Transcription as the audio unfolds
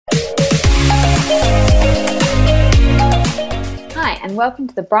and welcome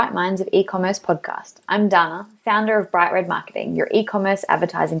to the Bright Minds of E-commerce podcast. I'm Dana, founder of Bright Red Marketing, your e-commerce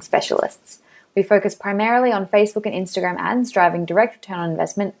advertising specialists. We focus primarily on Facebook and Instagram ads, driving direct return on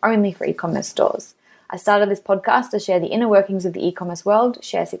investment only for e-commerce stores. I started this podcast to share the inner workings of the e-commerce world,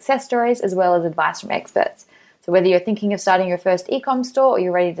 share success stories, as well as advice from experts. So whether you're thinking of starting your first e-com store or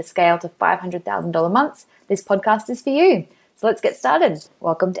you're ready to scale to $500,000 months, this podcast is for you. So let's get started.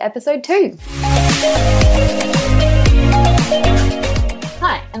 Welcome to episode 2.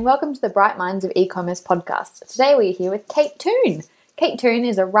 Hi, and welcome to the Bright Minds of E-commerce podcast. Today we're here with Kate Toon. Kate Toon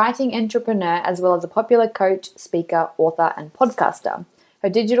is a writing entrepreneur as well as a popular coach, speaker, author, and podcaster. Her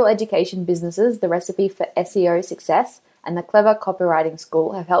digital education businesses, the Recipe for SEO Success and the Clever Copywriting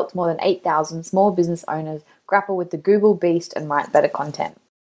School, have helped more than 8,000 small business owners grapple with the Google beast and write better content.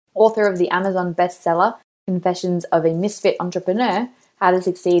 Author of the Amazon bestseller, Confessions of a Misfit Entrepreneur, How to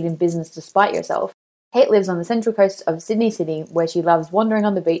Succeed in Business Despite Yourself, Kate lives on the central coast of Sydney City, where she loves wandering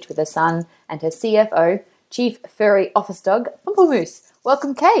on the beach with her son and her CFO, Chief Furry Office Dog, Pamplemousse.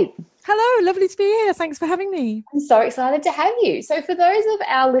 Welcome, Kate. Hello, lovely to be here. Thanks for having me. I'm so excited to have you. So for those of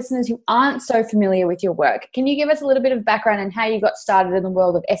our listeners who aren't so familiar with your work, can you give us a little bit of background on how you got started in the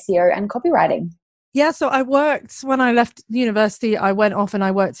world of SEO and copywriting? Yeah, so when I left university, I went off and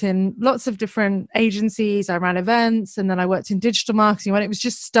I worked in lots of different agencies. I ran events and then I worked in digital marketing when it was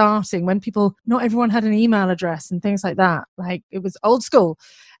just starting, when not everyone had an email address and things like that. Like it was old school.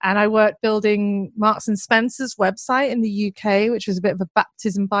 And I worked building Marks and Spencer's website in the UK, which was a bit of a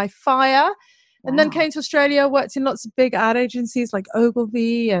baptism by fire. And then came to Australia, worked in lots of big ad agencies like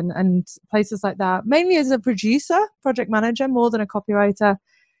Ogilvy and places like that, mainly as a producer, project manager, more than a copywriter.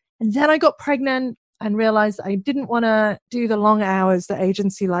 And then I got pregnant and realized I didn't want to do the long hours that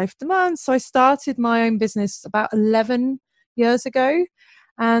agency life demands. So I started my own business about 11 years ago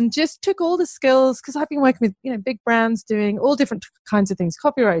and just took all the skills, because I've been working with big brands doing all different kinds of things,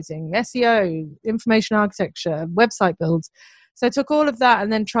 copywriting, SEO, information architecture, website builds. So I took all of that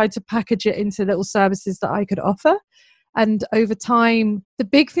and then tried to package it into little services that I could offer. And over time, the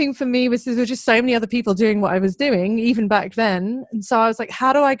big thing for me was there were just so many other people doing what I was doing, even back then. And so I was like,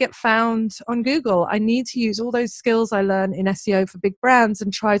 how do I get found on Google? I need to use all those skills I learned in SEO for big brands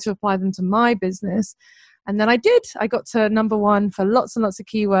and try to apply them to my business. And then I did. I got to number 1 for lots and lots of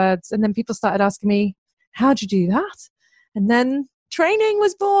keywords. And then people started asking me, how'd you do that? And then training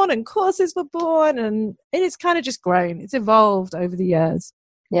was born and courses were born. And it's kind of just grown. It's evolved over the years.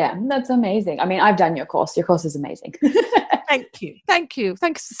 Yeah, that's amazing. I mean, I've done your course. Your course is amazing. Thank you.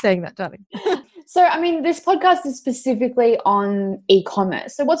 Thanks for saying that, darling. So, I mean, this podcast is specifically on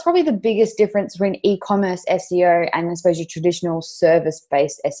e-commerce. So what's probably the biggest difference between e-commerce SEO and I suppose your traditional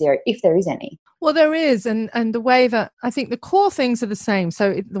service-based SEO, if there is any? Well, there is. And the way that I think the core things are the same.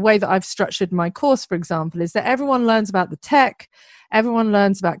 So the way that I've structured my course, for example, is that everyone learns about the tech, everyone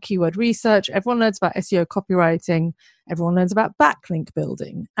learns about keyword research, everyone learns about SEO copywriting, everyone learns about backlink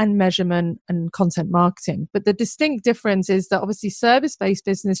building and measurement and content marketing. But the distinct difference is that obviously service-based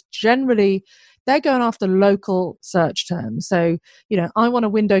business, generally, they're going after local search terms. So, I want a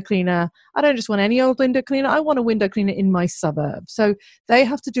window cleaner. I don't just want any old window cleaner. I want a window cleaner in my suburb. So they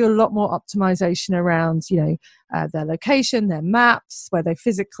have to do a lot more optimization around, their location, their maps, where they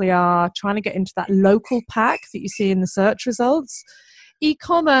physically are, trying to get into that local pack that you see in the search results.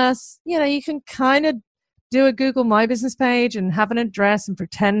 E-commerce, you can kind of do a Google My Business page and have an address and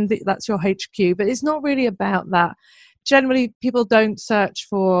pretend that that's your HQ, but it's not really about that. Generally, people don't search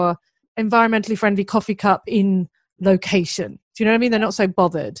for environmentally friendly coffee cup in location. Do you know what I mean? They're not so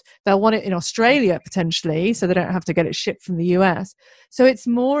bothered. They'll want it in Australia potentially, so they don't have to get it shipped from the US. So it's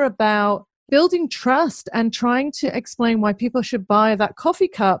more about building trust and trying to explain why people should buy that coffee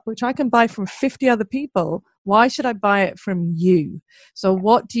cup, which I can buy from 50 other people. Why should I buy it from you? So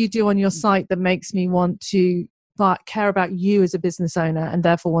what do you do on your site that makes me want to care about you as a business owner and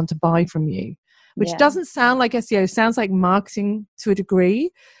therefore want to buy from you? Which doesn't sound like SEO, sounds like marketing to a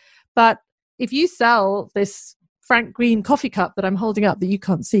degree. But if you sell this Frank Green coffee cup that I'm holding up that you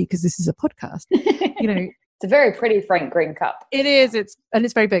can't see because this is a podcast, It's a very pretty Frank Green cup. It is. It's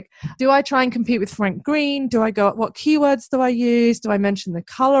very big. Do I try and compete with Frank Green? Do I go, what keywords do I use? Do I mention the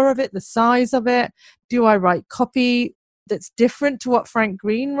color of it, the size of it? Do I write copy that's different to what Frank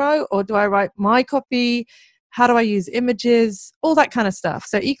Green wrote? Or do I write my copy? How do I use images? All that kind of stuff.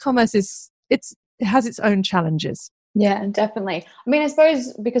 So e-commerce it has its own challenges. Yeah, definitely. I mean, I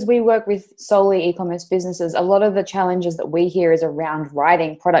suppose because we work with solely e-commerce businesses, a lot of the challenges that we hear is around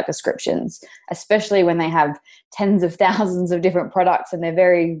writing product descriptions, especially when they have tens of thousands of different products and they're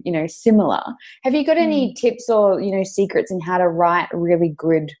very, similar. Have you got any tips or, secrets in how to write really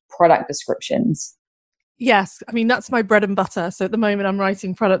good product descriptions? Yes, I mean, that's my bread and butter. So at the moment, I'm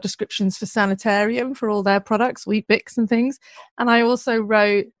writing product descriptions for Sanitarium for all their products, Wheat Bix and things. And I also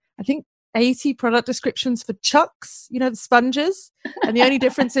wrote, I think, 80 product descriptions for Chucks, the sponges. And the only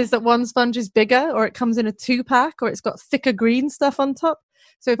difference is that one sponge is bigger, or it comes in a 2-pack, or it's got thicker green stuff on top.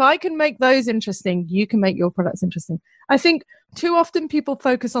 So if I can make those interesting, you can make your products interesting. I think too often people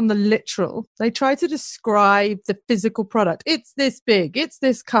focus on the literal. They try to describe the physical product. It's this big, it's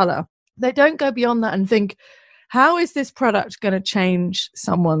this color. They don't go beyond that and think, how is this product going to change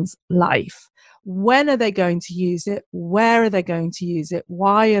someone's life? When are they going to use it? Where are they going to use it?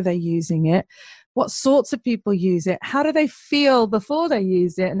 Why are they using it? What sorts of people use it? How do they feel before they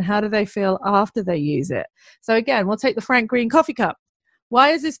use it? And how do they feel after they use it? So again, we'll take the Frank Green coffee cup. Why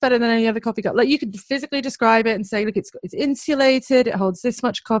is this better than any other coffee cup? Like, you could physically describe it and say, look, it's insulated, it holds this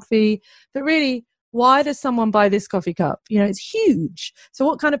much coffee. But really, why does someone buy this coffee cup? It's huge. So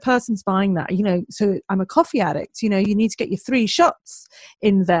what kind of person's buying that? So I'm a coffee addict. You need to get your 3 shots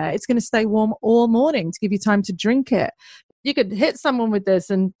in there. It's going to stay warm all morning to give you time to drink it. You could hit someone with this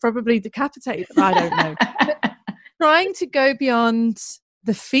and probably decapitate them. I don't know. But trying to go beyond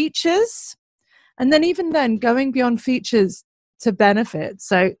the features, and then even then going beyond features to benefit.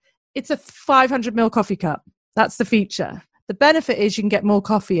 So it's a 500 ml coffee cup. That's the feature. The benefit is you can get more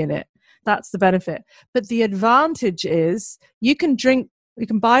coffee in it. That's the benefit. But the advantage is you can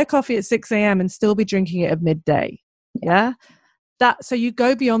buy a coffee at 6 a.m. and still be drinking it at midday. Yeah. So you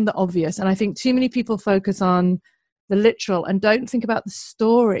go beyond the obvious. And I think too many people focus on the literal and don't think about the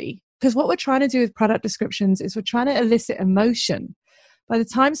story. Because what we're trying to do with product descriptions is we're trying to elicit emotion. By the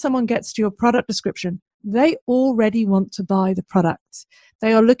time someone gets to your product description, they already want to buy the product.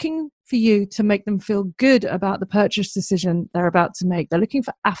 They are looking for you to make them feel good about the purchase decision they're about to make. They're looking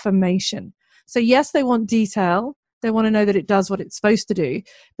for affirmation. So yes, they want detail. They want to know that it does what it's supposed to do,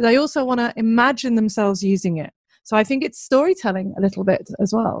 but they also want to imagine themselves using it. So I think it's storytelling a little bit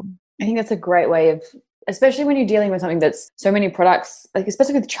as well. I think that's a great way of, especially when you're dealing with something that's so many products, like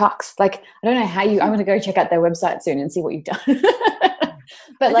especially with Chucks. Like, I don't know how I'm going to go check out their website soon and see what you've done.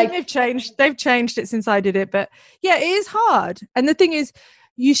 But I think they've changed it since I did it. But yeah, it is hard. And the thing is,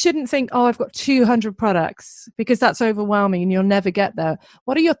 you shouldn't think, oh, I've got 200 products, because that's overwhelming and you'll never get there.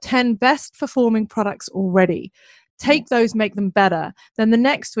 What are your 10 best performing products already? Take those, make them better. Then the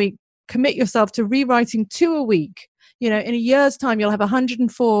next week, commit yourself to rewriting 2 a week. In a year's time, you'll have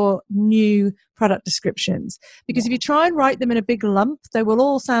 104 new product descriptions. Because if you try and write them in a big lump, they will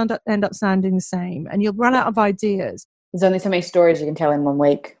all end up sounding the same, and you'll run out of ideas. There's only so many stories you can tell in 1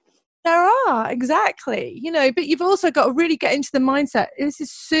 week. There are, exactly. But you've also got to really get into the mindset. This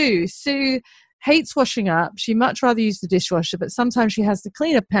is Sue. Sue hates washing up. She much rather use the dishwasher, but sometimes she has to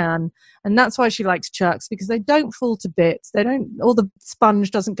clean a pan, and that's why she likes Chucks, because they don't fall to bits. All the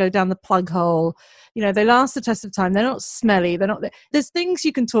sponge doesn't go down the plug hole. They last the test of time. They're not smelly. There's things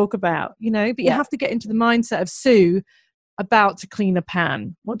you can talk about, but you have to get into the mindset of Sue about to clean a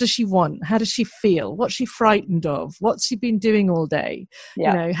pan. What does she want? How does she feel? What's she frightened of? What's she been doing all day?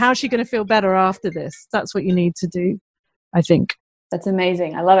 How's she going to feel better after this? That's what you need to do, I think. That's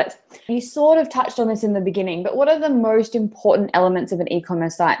amazing. I love it. You sort of touched on this in the beginning, but what are the most important elements of an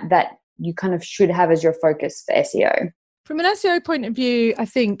e-commerce site that you kind of should have as your focus for SEO? From an SEO point of view, I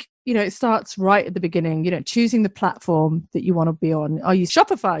think, it starts right at the beginning, choosing the platform that you want to be on. Are you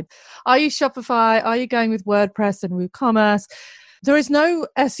Shopify? Are you going with WordPress and WooCommerce? There is no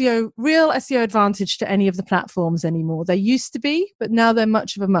real SEO advantage to any of the platforms anymore. They used to be, but now they're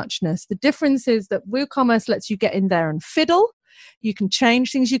much of a muchness. The difference is that WooCommerce lets you get in there and fiddle. You can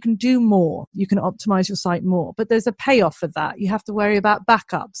change things. You can do more. You can optimize your site more. But there's a payoff for that. You have to worry about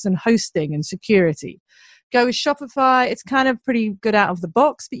backups and hosting and security. Go with Shopify. It's kind of pretty good out of the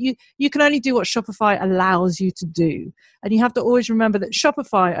box, but you can only do what Shopify allows you to do. And you have to always remember that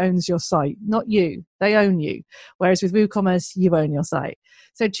Shopify owns your site, not you. They own you. Whereas with WooCommerce, you own your site.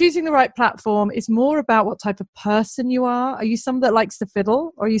 So choosing the right platform is more about what type of person you are. Are you someone that likes to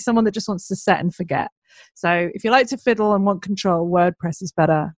fiddle, or are you someone that just wants to set and forget? So if you like to fiddle and want control, WordPress is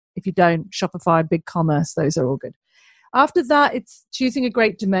better. If you don't, Shopify, BigCommerce, those are all good. After that, it's choosing a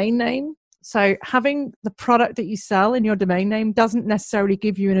great domain name. So having the product that you sell in your domain name doesn't necessarily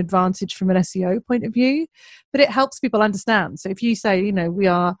give you an advantage from an SEO point of view, but it helps people understand. So if you say, we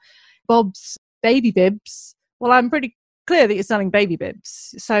are Bob's Baby Bibs, well, I'm pretty clear that you're selling baby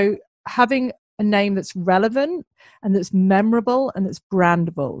bibs. So having a name that's relevant and that's memorable and that's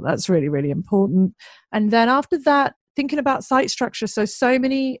brandable, that's really, really important. And then after that, thinking about site structure. So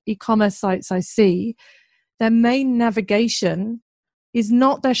many e-commerce sites I see, their main navigation is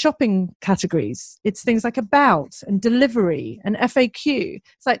not their shopping categories. It's things like about and delivery and FAQ.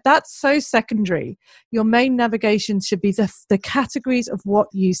 It's like, that's so secondary. Your main navigation should be the categories of what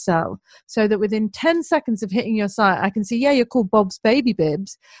you sell, so that within 10 seconds of hitting your site, I can see, yeah, you're called Bob's Baby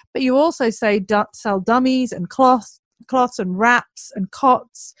Bibs, but you also say sell dummies and cloths and wraps and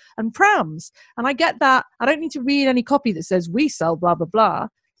cots and prams. And I get that. I don't need to read any copy that says we sell blah, blah, blah.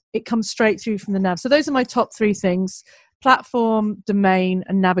 It comes straight through from the nav. So those are my top 3 things: platform, domain,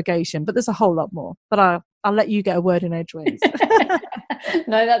 and navigation. But there's a whole lot more. But I'll let you get a word in edgeways.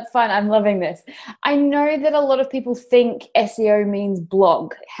 No, that's fine. I'm loving this. I know that a lot of people think SEO means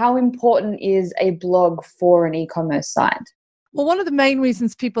blog. How important is a blog for an e-commerce site? Well, one of the main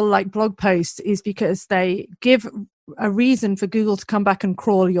reasons people like blog posts is because they give a reason for Google to come back and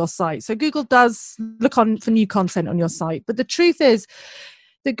crawl your site. So Google does look on for new content on your site. But the truth is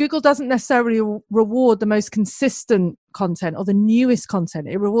that Google doesn't necessarily reward the most consistent content or the newest content.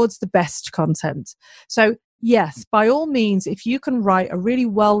 It rewards the best content. So yes, by all means, if you can write a really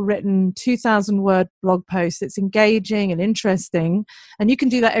well-written 2,000-word blog post that's engaging and interesting, and you can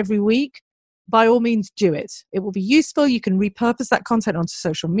do that every week, by all means, do it. It will be useful. You can repurpose that content onto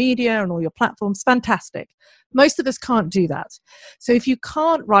social media and all your platforms. Fantastic. Most of us can't do that. So if you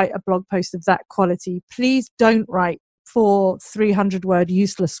can't write a blog post of that quality, please don't write 4 300-word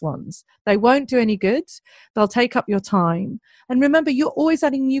useless ones. They won't do any good. They'll take up your time. And remember, you're always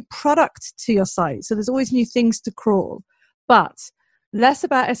adding new product to your site. So there's always new things to crawl. But less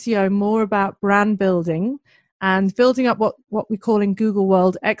about SEO, more about brand building and building up what we call in Google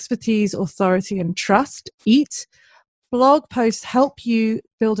world expertise, authority, and trust, EAT. Blog posts help you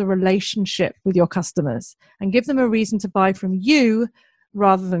build a relationship with your customers and give them a reason to buy from you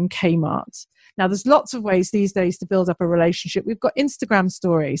rather than Kmart. Now, there's lots of ways these days to build up a relationship. We've got Instagram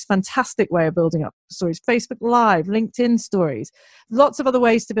stories, fantastic way of building up stories, Facebook Live, LinkedIn stories, lots of other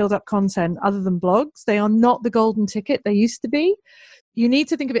ways to build up content other than blogs. They are not the golden ticket they used to be. You need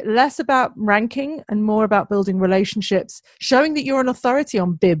to think of it less about ranking and more about building relationships, showing that you're an authority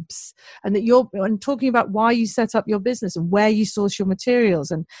on bibs and that and talking about why you set up your business and where you source your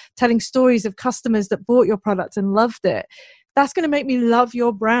materials and telling stories of customers that bought your product and loved it. That's going to make me love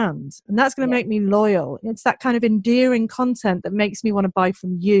your brand, and that's going to make me loyal. It's that kind of endearing content that makes me want to buy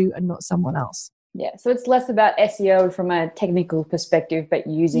from you and not someone else. Yeah, so it's less about SEO from a technical perspective, but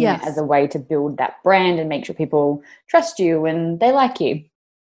using it as a way to build that brand and make sure people trust you and they like you.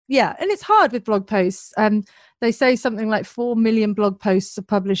 Yeah, and it's hard with blog posts. They say something like 4 million blog posts are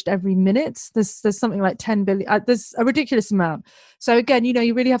published every minute. There's something like 10 billion. There's a ridiculous amount. So again,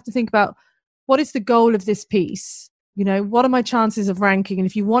 you really have to think about, what is the goal of this piece? What are my chances of ranking? And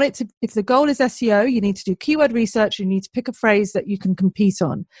if the goal is SEO, you need to do keyword research. You need to pick a phrase that you can compete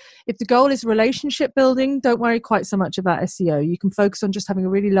on. If the goal is relationship building, don't worry quite so much about SEO. You can focus on just having a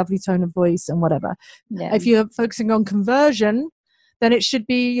really lovely tone of voice and whatever. Yeah. If you're focusing on conversion, then it should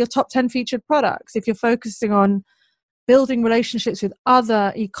be your top 10 featured products. If you're focusing on building relationships with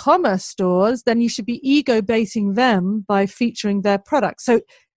other e-commerce stores, then you should be ego baiting them by featuring their products. So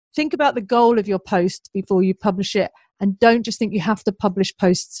think about the goal of your post before you publish it, and don't just think you have to publish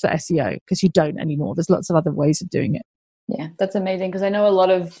posts for SEO, because you don't anymore. There's lots of other ways of doing it. Yeah, that's amazing, because I know a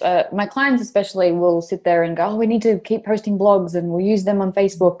lot of my clients especially will sit there and go, oh, we need to keep posting blogs and we'll use them on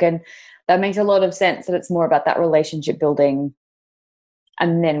Facebook. And that makes a lot of sense, that it's more about that relationship building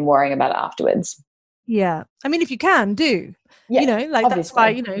and then worrying about it afterwards. Yeah. I mean, if you can, do. Yeah, obviously. That's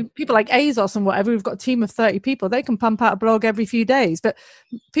why, people like ASOS and whatever, we've got a team of 30 people, they can pump out a blog every few days. But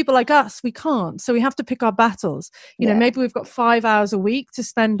people like us, we can't. So we have to pick our battles. Maybe we've got 5 hours a week to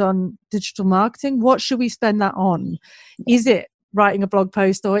spend on digital marketing. What should we spend that on? Is it writing a blog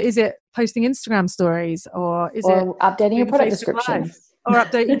post, or is it posting Instagram stories, or is it updating your product descriptions? Or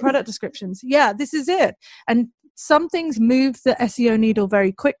updating product descriptions? Yeah, this is it. And some things move the SEO needle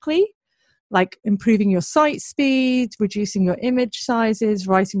very quickly, like improving your site speed, reducing your image sizes,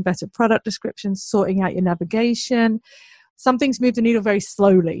 writing better product descriptions, sorting out your navigation. Some things move the needle very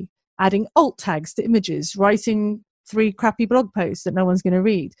slowly, adding alt tags to images, writing 3 crappy blog posts that no one's going to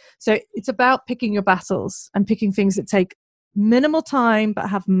read. So it's about picking your battles and picking things that take minimal time but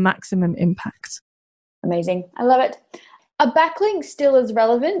have maximum impact. Amazing. I love it. Are backlinks still as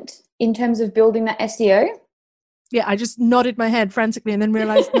relevant in terms of building that SEO? Yeah, I just nodded my head frantically and then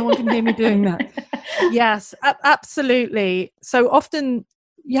realized no one can hear me doing that. Yes, absolutely. So often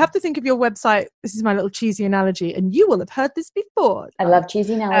you have to think of your website. This is my little cheesy analogy, and you will have heard this before. I love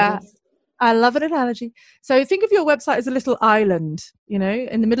cheesy analogies. I love an analogy. So think of your website as a little island, in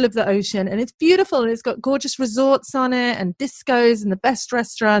the middle of the ocean, and it's beautiful and it's got gorgeous resorts on it and discos and the best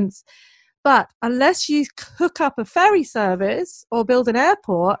restaurants. But unless you hook up a ferry service or build an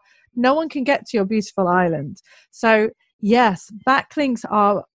airport, no one can get to your beautiful island. So yes, backlinks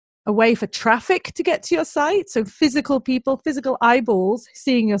are a way for traffic to get to your site. So physical people, physical eyeballs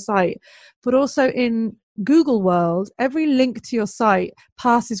seeing your site, but also in Google world, every link to your site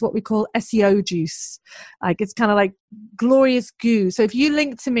passes what we call SEO juice. Like it's kind of like glorious goo. So if you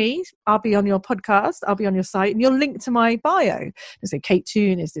link to me, I'll be on your podcast, I'll be on your site, and you'll link to my bio. They say Kate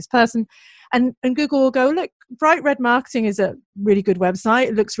Toon is this person. And Google will go, look, Bright Red Marketing is a really good website.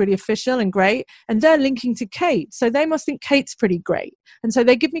 It looks really official and great. And they're linking to Kate. So they must think Kate's pretty great. And so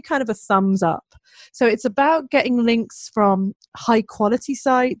they give me kind of a thumbs up. So it's about getting links from high quality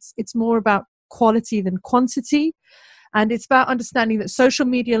sites. It's more about quality than quantity. And it's about understanding that social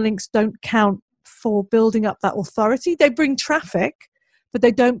media links don't count for building up that authority. They bring traffic, but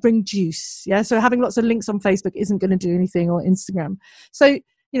they don't bring juice. Yeah. So having lots of links on Facebook isn't going to do anything, or Instagram. So,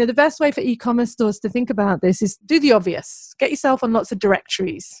 the best way for e-commerce stores to think about this is do the obvious. Get yourself on lots of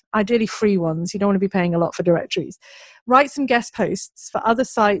directories, ideally free ones. You don't want to be paying a lot for directories. Write some guest posts for other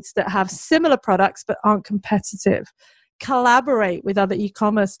sites that have similar products but aren't competitive. Collaborate with other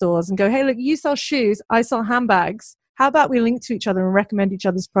e-commerce stores and go, hey, look, you sell shoes, I sell handbags. How about we link to each other and recommend each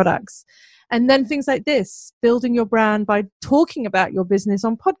other's products? And then things like this, building your brand by talking about your business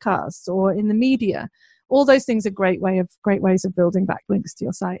on podcasts or in the media. All those things are great ways of building backlinks to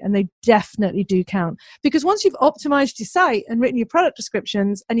your site. And they definitely do count. Because once you've optimized your site and written your product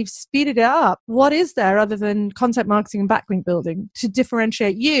descriptions and you've speeded it up, what is there other than content marketing and backlink building to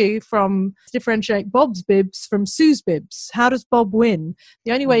differentiate Bob's bibs from Sue's bibs? How does Bob win?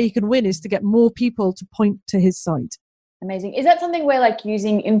 The only way he can win is to get more people to point to his site. Amazing. Is that something where like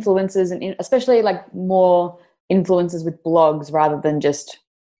using influencers, and especially like more influencers with blogs rather than just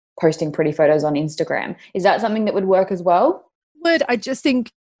posting pretty photos on Instagram, is that something that would work as well? I just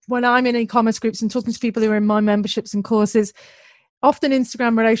think when I'm in e-commerce groups and talking to people who are in my memberships and courses, often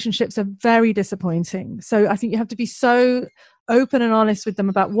Instagram relationships are very disappointing. So I think you have to be so open and honest with them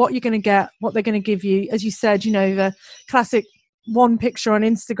about what you're going to get, what they're going to give you. As you said, the classic one picture on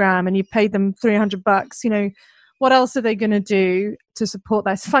Instagram and you paid them $300, what else are they going to do to support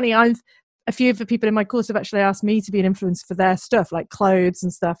that? It's funny, a few of the people in my course have actually asked me to be an influencer for their stuff, like clothes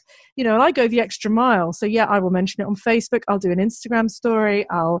and stuff, and I go the extra mile. So yeah, I will mention it on Facebook. I'll do an Instagram story.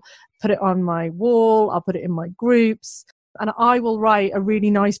 I'll put it on my wall. I'll put it in my groups, and I will write a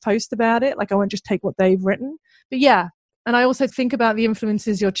really nice post about it. Like I won't just take what they've written, but yeah. And I also think about the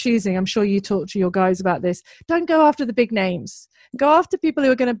influencers you're choosing. I'm sure you talk to your guys about this. Don't go after the big names. Go after people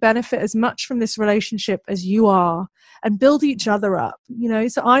who are going to benefit as much from this relationship as you are, and build each other up.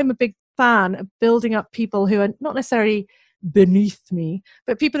 So I'm a big fan of building up people who are not necessarily beneath me,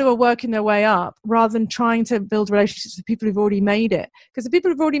 but people who are working their way up, rather than trying to build relationships with people who've already made it. Because the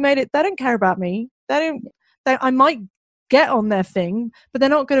people who've already made it, they don't care about me. I might get on their thing, but they're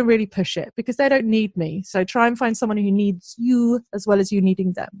not going to really push it because they don't need me. So try and find someone who needs you as well as you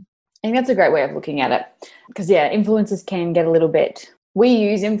needing them. I think that's a great way of looking at it, because influencers can get a little bit. We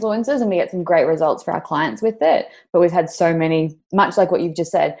use influencers and we get some great results for our clients with it, but we've had so many, much like what you've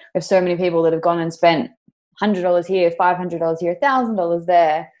just said, we have so many people that have gone and spent $100 here, $500 here, $1,000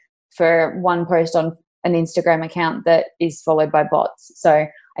 there for one post on an Instagram account that is followed by bots. So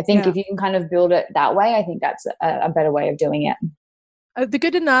I think if you can kind of build it that way, I think that's a better way of doing it. The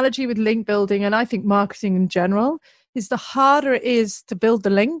good analogy with link building, and I think marketing in general, is the harder it is to build the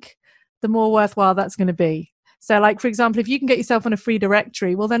link, the more worthwhile that's going to be. So like, for example, if you can get yourself on a free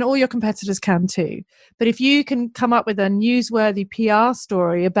directory, well, then all your competitors can too. But if you can come up with a newsworthy PR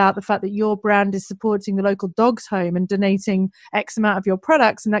story about the fact that your brand is supporting the local dog's home and donating X amount of your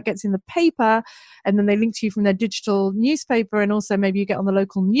products, and that gets in the paper, and then they link to you from their digital newspaper, and also maybe you get on the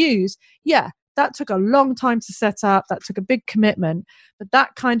local news. Yeah, that took a long time to set up. That took a big commitment. But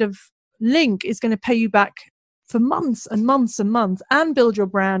that kind of link is going to pay you back for months and months and months, and build your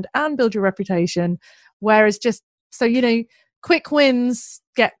brand and build your reputation. Whereas quick wins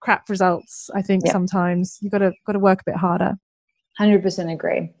get crap results. I think sometimes you got to work a bit harder. 100%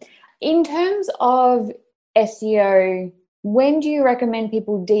 agree. In terms of SEO, when do you recommend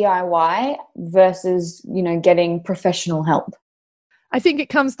people DIY versus, getting professional help? I think it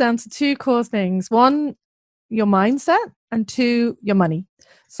comes down to two core things. One, your mindset, and two, your money.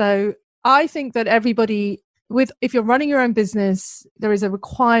 So I think that if you're running your own business, there is a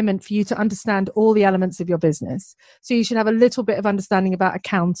requirement for you to understand all the elements of your business. So you should have a little bit of understanding about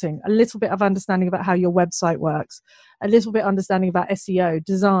accounting, a little bit of understanding about how your website works, a little bit of understanding about SEO,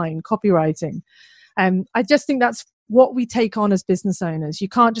 design, copywriting. I just think that's what we take on as business owners. You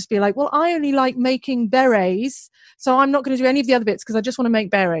can't just be like, well, I only like making berets, so I'm not going to do any of the other bits because I just want to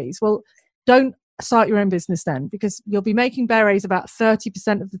make berets. Well, don't start your own business then, because you'll be making berets about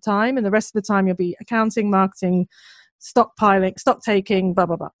 30% of the time, and the rest of the time you'll be accounting, marketing, stockpiling, stock taking, blah,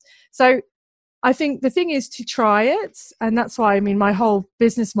 blah, blah. So I think the thing is to try it. And that's why, I mean, my whole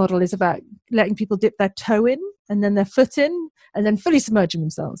business model is about letting people dip their toe in and then their foot in and then fully submerging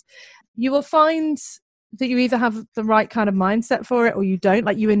themselves. You will find that you either have the right kind of mindset for it or you don't.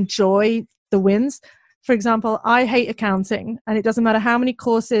 Like, you enjoy the wins. For example, I hate accounting, and it doesn't matter how many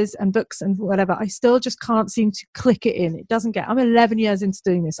courses and books and whatever, I still just can't seem to click it in. It doesn't I'm 11 years into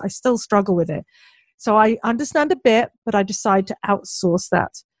doing this. I still struggle with it. So I understand a bit, but I decide to outsource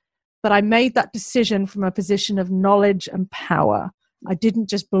that. But I made that decision from a position of knowledge and power. I didn't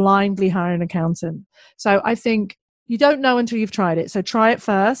just blindly hire an accountant. So I think you don't know until you've tried it. So try it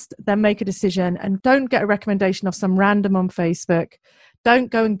first, then make a decision, and don't get a recommendation of some random on Facebook.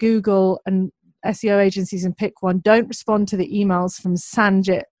 Don't go and Google and SEO agencies and pick one. Don't respond to the emails from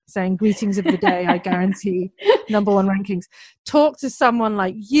Sanjit saying greetings of the day, I guarantee #1 rankings. Talk to someone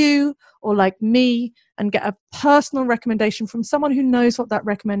like you or like me and get a personal recommendation from someone who knows what that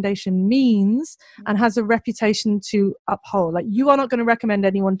recommendation means and has a reputation to uphold. Like, you are not going to recommend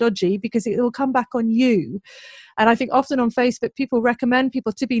anyone dodgy because it will come back on you. And I think often on Facebook, people recommend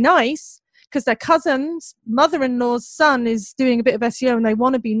people to be nice because their cousin's mother-in-law's son is doing a bit of SEO and they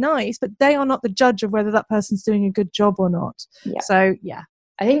want to be nice, but they are not the judge of whether that person's doing a good job or not. Yeah. So, yeah.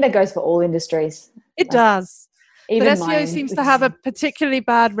 I think that goes for all industries. It does. Even but SEO mine, seems to have a particularly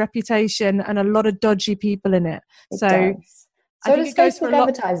bad reputation and a lot of dodgy people in it. So I think does it goes for Facebook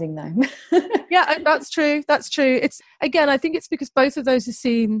advertising though. Yeah, that's true. That's true. It's, again, I think it's because both of those are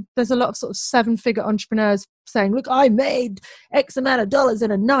seen. There's a lot of sort of 7-figure entrepreneurs saying, look, I made X amount of dollars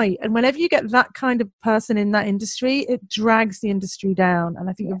in a night. And whenever you get that kind of person in that industry, it drags the industry down. And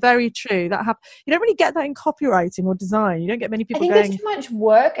I think you're very true. You don't really get that in copywriting or design. You don't get many people I think there's too much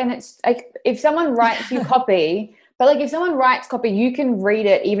work, and it's like, if someone writes you copy, but like if someone writes copy, you can read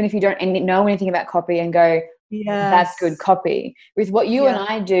it even if you don't know anything about copy and go, that's good copy. With what you and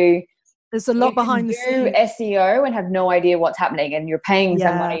I do, there's a lot behind the scenes. SEO and have no idea what's happening, and you're paying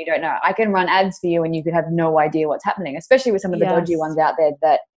someone you don't know. I can run ads for you and you could have no idea what's happening, especially with some of the dodgy ones out there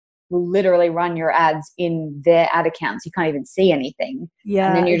that will literally run your ads in their ad accounts. You can't even see anything. Yeah,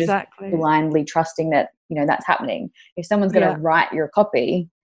 and then you're just blindly trusting that, that's happening. If someone's going to write your copy,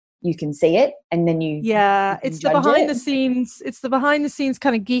 you can see it, and then it's the behind the scenes. It's the behind the scenes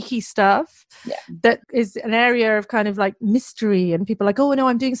kind of geeky stuff that is an area of kind of like mystery, and people are like, oh no,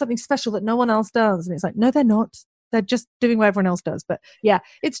 I'm doing something special that no one else does, and it's like, no, they're not. They're just doing what everyone else does. But yeah,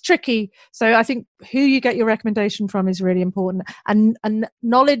 it's tricky. So I think who you get your recommendation from is really important, and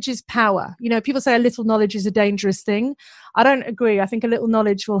knowledge is power. People say a little knowledge is a dangerous thing. I don't agree. I think a little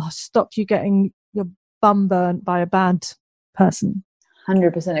knowledge will stop you getting your bum burnt by a bad person.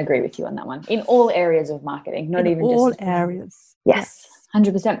 100% agree with you on that one. In all areas of marketing, not even just all areas. Yes,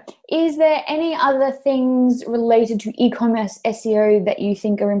 100%. Is there any other things related to e-commerce SEO that you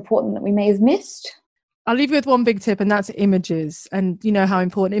think are important that we may have missed? I'll leave you with one big tip, and that's images. And you know how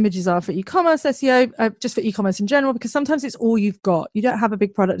important images are for e-commerce SEO, just for e-commerce in general, because sometimes it's all you've got. You don't have a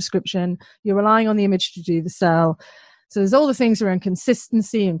big product description. You're relying on the image to do the sell. So there's all the things around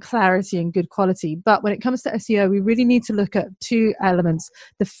consistency and clarity and good quality. But when it comes to SEO, we really need to look at 2 elements: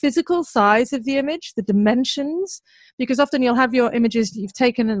 the physical size of the image, the dimensions, because often you'll have your images that you've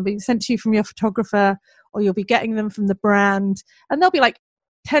taken and be sent to you from your photographer, or you'll be getting them from the brand, and they'll be like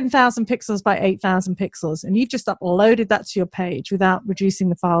 10,000 pixels by 8,000 pixels. And you've just uploaded that to your page without reducing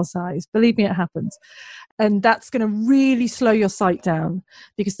the file size. Believe me, it happens. And that's going to really slow your site down,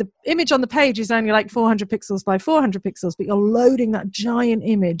 because the image on the page is only like 400 pixels by 400 pixels, but you're loading that giant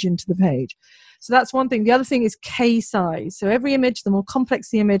image into the page. So that's one thing. The other thing is K size. So every image, the more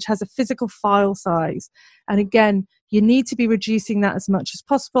complex the image, has a physical file size. And again, you need to be reducing that as much as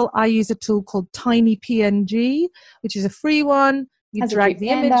possible. I use a tool called Tiny PNG, which is a free one. You drag the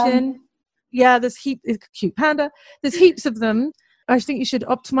image in. Yeah, there's cute panda. There's heaps of them. I think you should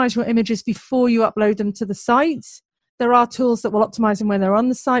optimize your images before you upload them to the site. There are tools that will optimize them when they're on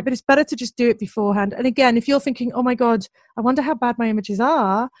the site, but it's better to just do it beforehand. And again, if you're thinking, oh my God, I wonder how bad my images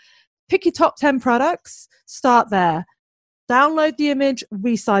are, pick your top 10 products, start there. Download the image,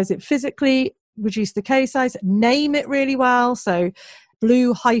 resize it physically, reduce the K size, name it really well. So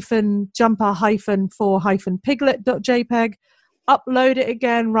blue-jumper-for-piglet.jpg. Upload it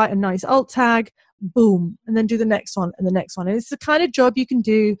again, write a nice alt tag, boom, and then do the next one and the next one. And it's the kind of job you can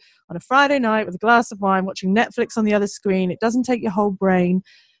do on a Friday night with a glass of wine, watching Netflix on the other screen. It doesn't take your whole brain.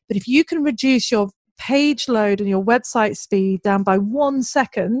 But if you can reduce your page load and your website speed down by 1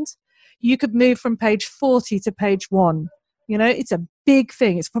 second, you could move from page 40 to page 1. It's a big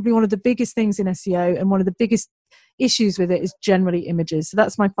thing. It's probably one of the biggest things in SEO, and one of the biggest issues with it is generally images. So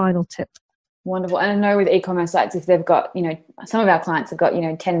that's my final tip. Wonderful. And I know with e-commerce sites, if they've got, some of our clients have got,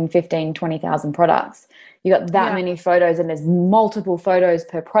 10, 15, 20,000 products, you got that many photos and there's multiple photos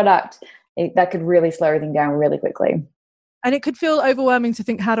per product, that could really slow everything down really quickly. And it could feel overwhelming to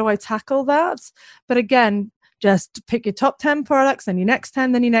think, how do I tackle that? But again, just pick your top 10 products, then your next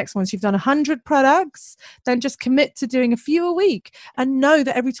 10, then your next. Once you've done 100 products, then just commit to doing a few a week, and know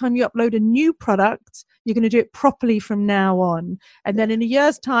that every time you upload a new product, you're going to do it properly from now on. And then in a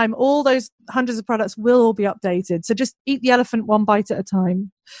year's time, all those hundreds of products will all be updated. So just eat the elephant one bite at a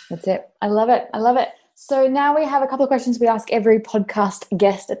time. That's it. I love it. I love it. So now we have a couple of questions we ask every podcast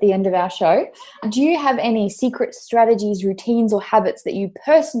guest at the end of our show. Do you have any secret strategies, routines, or habits that you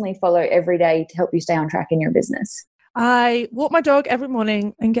personally follow every day to help you stay on track in your business? I walk my dog every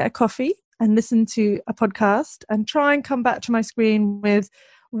morning and get a coffee and listen to a podcast and try and come back to my screen with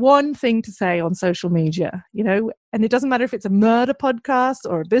one thing to say on social media, and it doesn't matter if it's a murder podcast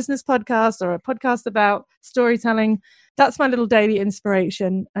or a business podcast or a podcast about storytelling. That's my little daily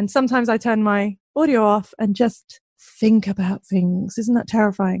inspiration. And sometimes I turn my audio off and just think about things. Isn't that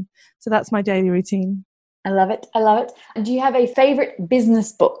terrifying? So that's my daily routine. I love it. I love it. And do you have a favorite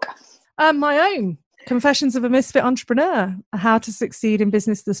business book? My own. Confessions of a Misfit Entrepreneur, How to Succeed in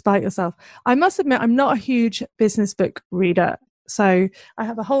Business Despite Yourself. I must admit, I'm not a huge business book reader. So I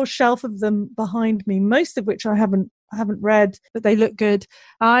have a whole shelf of them behind me, most of which I haven't read, but they look good.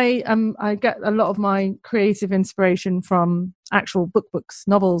 I get a lot of my creative inspiration from actual books,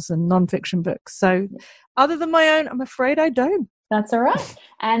 novels and non-fiction books. So other than my own, I'm afraid I don't. That's all right.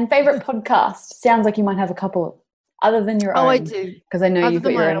 And favorite podcast? Sounds like you might have a couple other than your own. Oh, I do. Because I know you've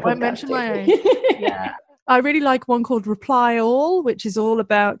got your own podcast. I won't mention my own. Yeah. I really like one called Reply All, which is all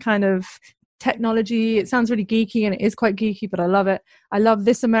about kind of technology. It sounds really geeky, and it is quite geeky, but I love it. I love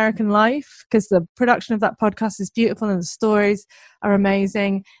This American Life because the production of that podcast is beautiful and the stories are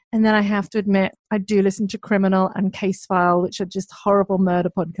amazing. And then I have to admit, I do listen to Criminal and Case File, which are just horrible murder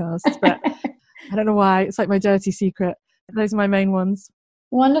podcasts, but I don't know why. It's like my dirty secret. Those are my main ones.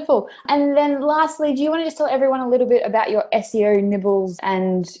 Wonderful. And then lastly, do you want to just tell everyone a little bit about your SEO nibbles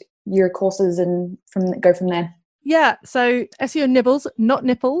and your courses and go from there? Yeah, so SEO Nibbles, not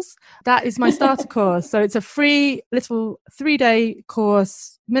nipples. That is my starter course. So it's a free little 3-day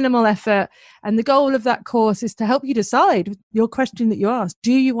course, minimal effort. And the goal of that course is to help you decide your question that you asked.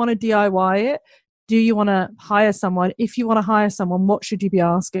 Do you want to DIY it? Do you want to hire someone? If you want to hire someone, what should you be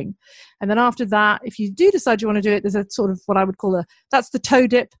asking? And then after that, if you do decide you want to do it, there's a sort of what I would call that's the toe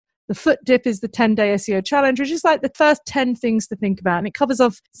dip. The foot dip is the 10-day SEO challenge, which is like the first 10 things to think about. And it covers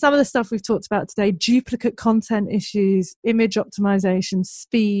off some of the stuff we've talked about today: duplicate content issues, image optimization,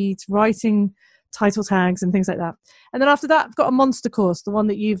 speed, writing title tags and things like that. And then after that, I've got a monster course, the one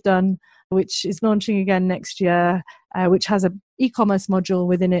that you've done, which is launching again next year, which has an e-commerce module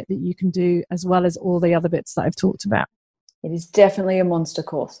within it that you can do, as well as all the other bits that I've talked about. It is definitely a monster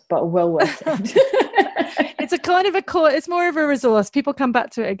course, but well worth it. It's a kind of a course. It's more of a resource. People come back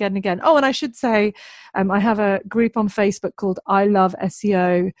to it again and again. Oh, and I should say, I have a group on Facebook called I Love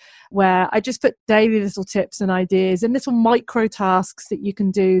SEO, where I just put daily little tips and ideas and little micro tasks that you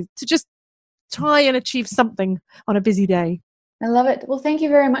can do to just try and achieve something on a busy day. I love it. Well, thank you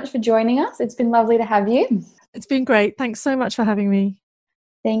very much for joining us. It's been lovely to have you. It's been great. Thanks so much for having me.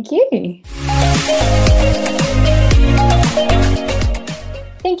 Thank you.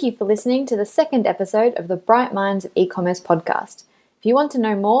 Thank you for listening to the second episode of the Bright Minds of E-commerce podcast. If you want to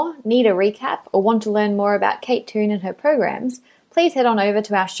know more, need a recap, or want to learn more about Kate Toon and her programs, please head on over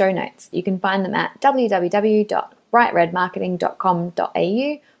to our show notes. You can find them at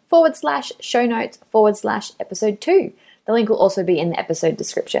www.brightredmarketing.com.au/show notes/episode 2. The link will also be in the episode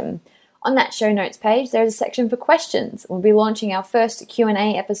description. On that show notes page, there's a section for questions. We'll be launching our first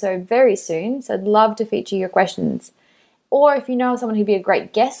Q&A episode very soon, so I'd love to feature your questions. Or if you know someone who'd be a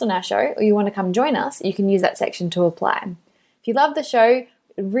great guest on our show, or you want to come join us, you can use that section to apply. If you love the show,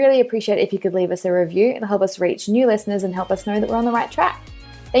 I'd really appreciate it if you could leave us a review. It'll help us reach new listeners and help us know that we're on the right track.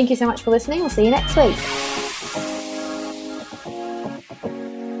 Thank you so much for listening. We'll see you next week.